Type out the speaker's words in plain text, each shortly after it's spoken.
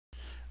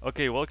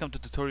Okay, welcome to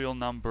tutorial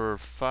number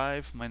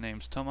 5. My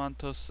name's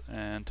Tomantos,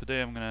 and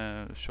today I'm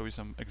gonna show you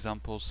some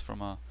examples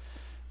from a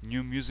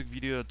new music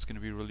video that's gonna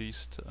be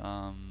released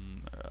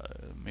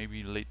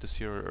maybe late this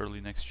year or early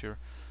next year.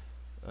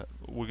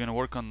 We're gonna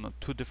work on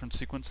two different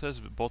sequences,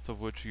 both of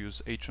which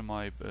use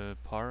HMI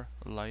par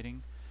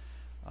lighting.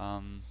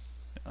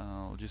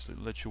 I'll just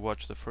let you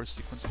watch the first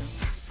sequence here.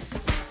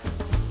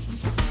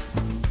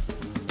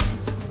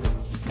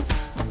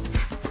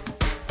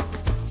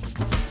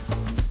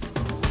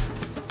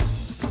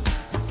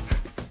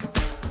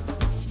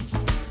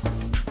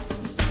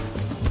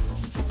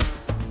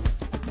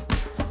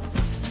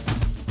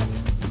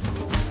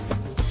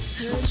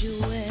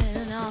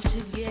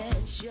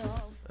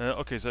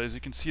 Okay, so as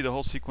you can see, the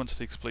whole sequence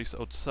takes place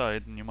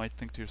outside, and you might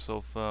think to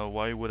yourself,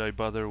 why would I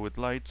bother with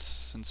lights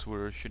since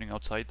we're shooting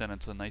outside and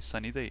it's a nice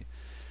sunny day?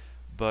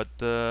 But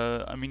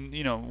I mean,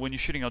 you know, when you're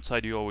shooting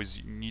outside, you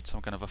always need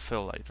some kind of a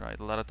fill light, right?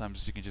 A lot of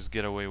times you can just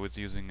get away with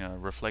using a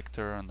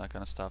reflector and that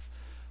kind of stuff.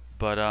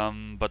 But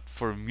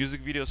for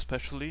music video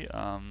especially,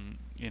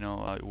 you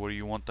know, where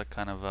you want that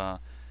kind of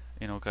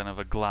kind of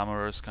a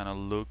glamorous kind of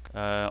look.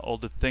 All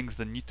the things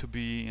that need to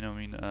be,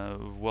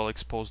 well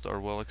exposed are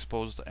well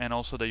exposed, and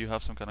also that you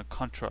have some kind of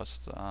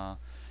contrast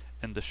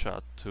in the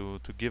shot to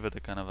give it a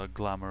kind of a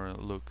glamour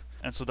look.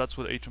 And so that's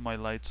what HMI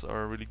lights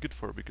are really good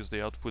for, because they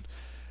output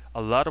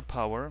a lot of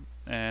power.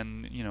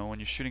 And you know, when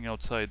you're shooting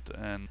outside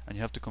and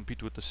you have to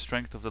compete with the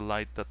strength of the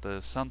light that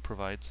the sun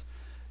provides,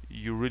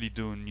 you really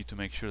do need to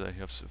make sure that you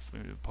have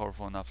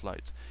powerful enough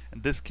lights.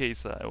 In this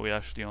case, we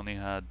actually only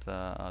had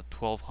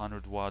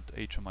 1200 watt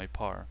HMI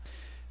power.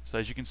 So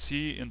as you can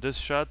see in this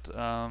shot,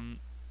 the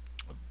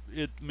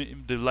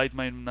light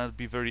might not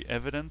be very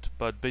evident,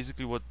 but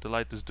basically what the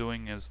light is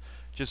doing is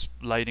just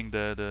lighting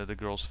the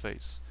girl's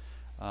face.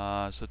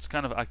 So it's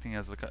kind of acting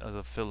as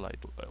a fill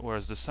light,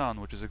 whereas the sun,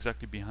 which is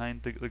exactly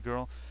behind the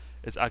girl,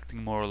 is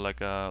acting more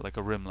like a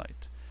rim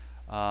light.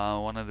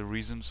 One of the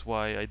reasons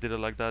why I did it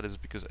like that is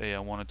because I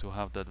wanted to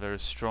have that very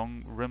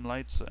strong rim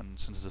lights, and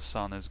since the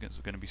sun is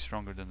going to be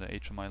stronger than the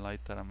HMI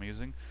light that I'm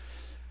using,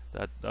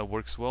 that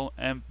works well,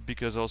 and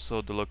because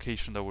also the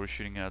location that we're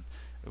shooting at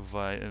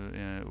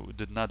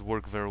did not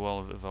work very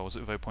well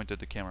if I pointed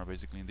the camera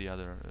basically in the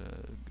other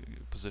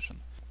position.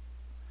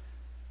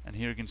 And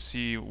here you can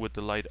see with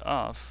the light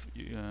off,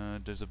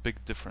 there's a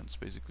big difference.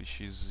 Basically,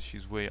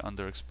 she's way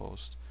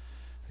underexposed.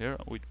 Here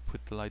we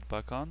put the light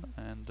back on,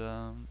 and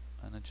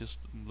it just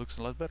looks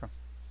a lot better.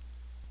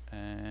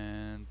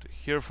 And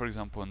here, for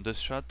example, in this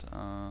shot,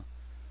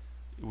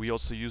 we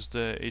also used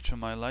the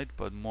HMI light,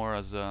 but more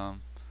as a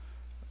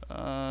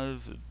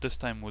this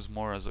time was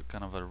more as a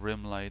kind of a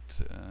rim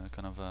light,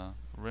 kind of a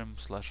rim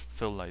slash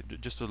fill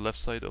light, just to the left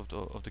side of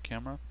the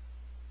camera.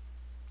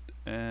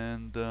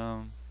 And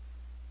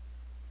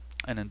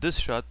in this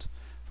shot,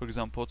 for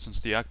example, since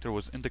the actor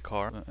was in the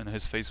car and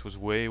his face was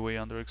way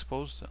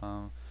underexposed,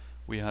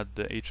 we had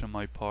the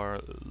HMI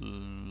par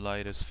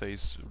light his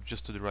face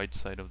just to the right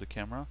side of the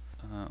camera.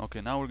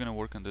 Okay, now we're gonna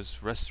work on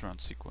this restaurant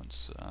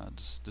sequence.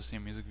 This the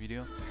same music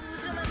video.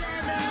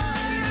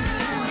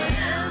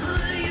 Whatever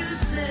you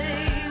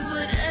say,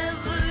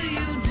 whatever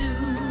you do,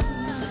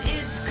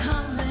 it's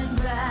coming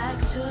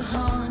back to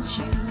haunt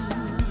you.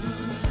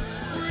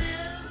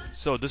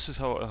 So this is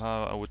how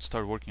I would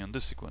start working on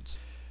this sequence.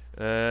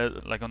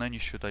 Like on any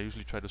shoot, I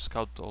usually try to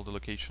scout all the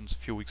locations a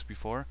few weeks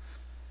before,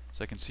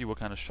 so I can see what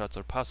kind of shots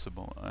are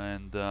possible,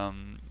 and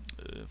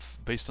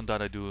based on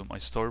that I do my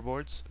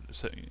storyboards.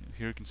 So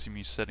here you can see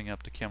me setting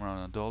up the camera on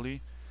a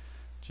dolly,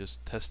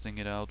 just testing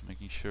it out,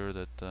 making sure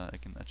that I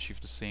can achieve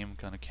the same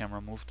kind of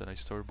camera move that I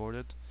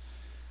storyboarded.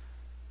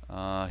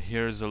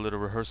 Here's a little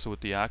rehearsal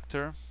with the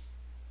actor.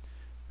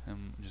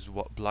 I'm just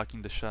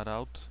blocking the shot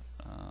out.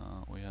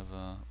 We have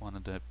one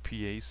of the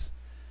PAs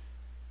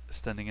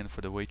standing in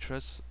for the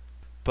waitress.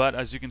 But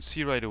as you can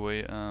see right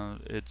away,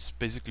 it's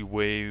basically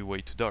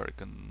way too dark,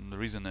 and the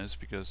reason is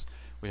because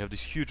we have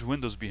these huge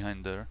windows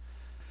behind there,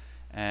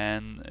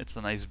 and it's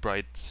a nice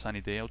bright sunny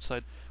day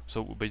outside.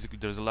 So basically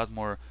there's a lot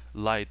more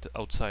light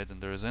outside than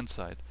there is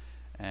inside,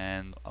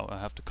 and I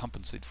have to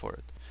compensate for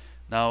it.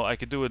 Now I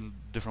could do it in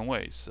different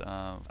ways.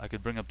 I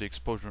could bring up the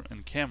exposure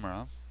in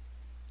camera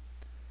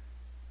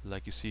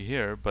like you see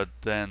here, but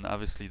then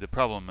obviously the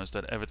problem is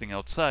that everything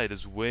outside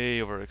is way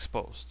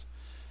overexposed.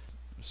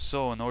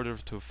 So in order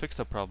to fix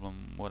that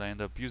problem, what I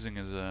end up using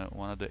is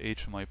one of the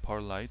HMI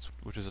par lights,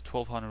 which is a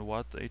 1200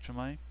 watt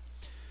HMI,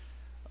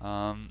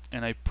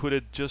 and I put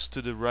it just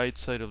to the right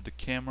side of the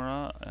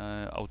camera,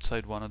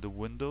 outside one of the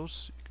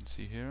windows. You can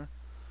see here,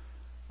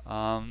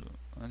 and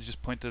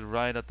just pointed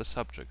right at the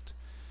subject.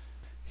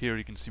 Here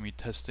you can see me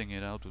testing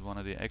it out with one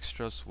of the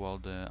extras while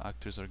the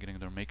actors are getting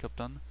their makeup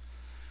done.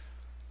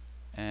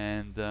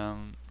 And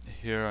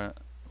here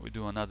we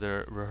do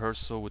another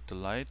rehearsal with the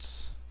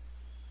lights.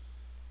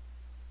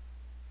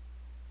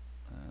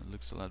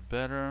 Looks a lot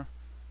better.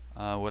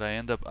 What I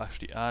end up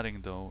actually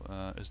adding though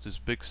is this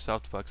big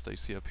softbox that you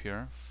see up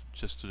here,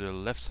 just to the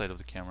left side of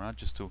the camera,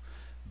 just to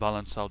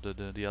balance out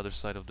the other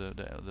side of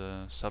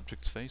the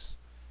subject's face.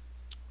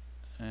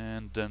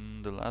 And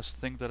then the last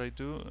thing that I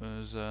do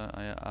is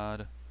I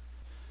add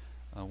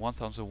a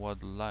 1000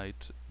 watt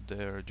light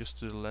there, just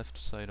to the left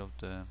side of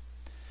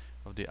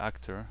the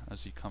actor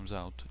as he comes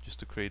out, just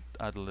to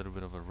add a little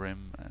bit of a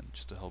rim and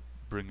just to help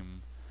bring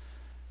him,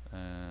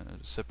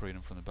 separate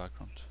him from the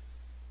background.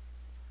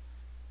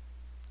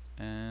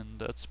 And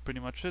that's pretty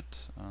much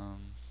it.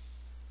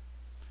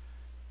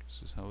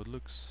 This is how it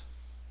looks.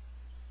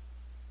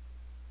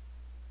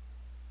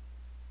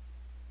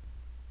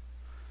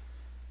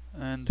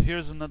 And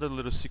here's another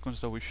little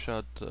sequence that we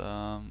shot,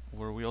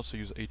 where we also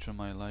use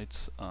HMI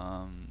lights.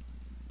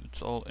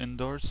 It's all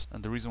indoors,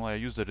 and the reason why I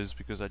used it is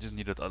because I just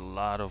needed a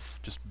lot of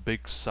just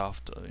big,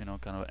 soft, kind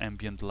of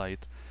ambient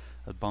light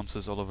that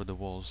bounces all over the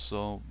walls.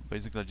 So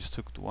basically I just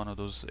took one of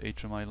those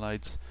HMI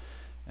lights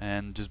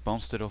and just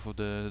bounced it off of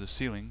the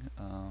ceiling,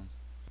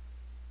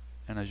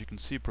 and as you can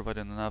see,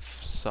 provided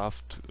enough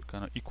soft,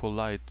 kind of equal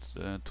light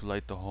to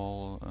light the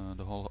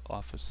whole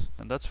office.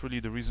 And that's really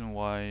the reason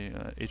why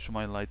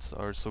HMI lights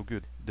are so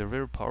good. They're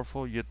very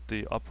powerful, yet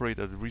they operate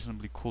at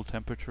reasonably cool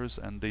temperatures,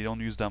 and they don't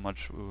use that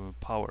much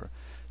power,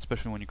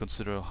 especially when you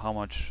consider how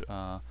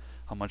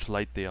much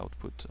light they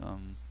output.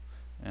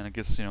 And I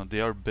guess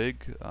they are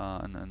big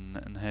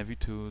and heavy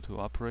to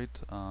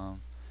operate,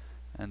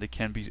 and they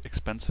can be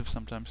expensive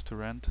sometimes to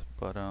rent,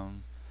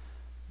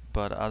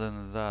 but other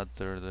than that,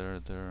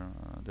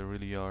 they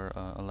really are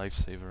a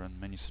lifesaver in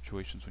many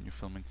situations when you're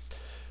filming.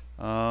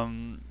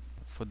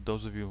 For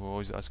those of you who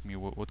always ask me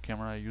what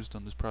camera I used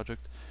on this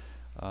project,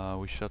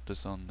 we shot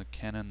this on the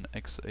Canon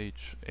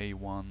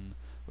XH-A1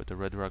 with the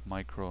Red Rock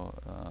Micro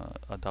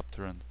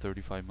adapter and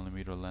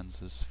 35mm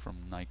lenses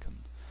from Nikon,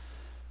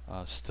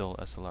 still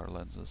SLR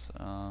lenses.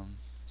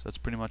 So that's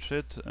pretty much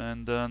it.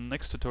 And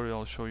next tutorial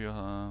I'll show you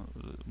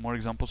more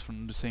examples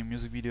from the same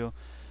music video,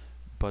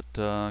 but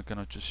kind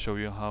of just show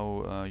you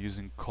how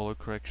using color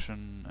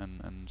correction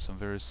and some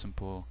very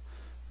simple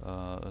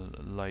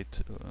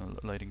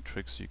lighting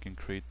tricks you can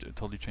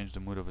totally change the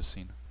mood of a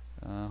scene.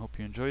 Hope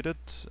you enjoyed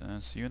it,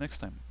 and see you next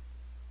time.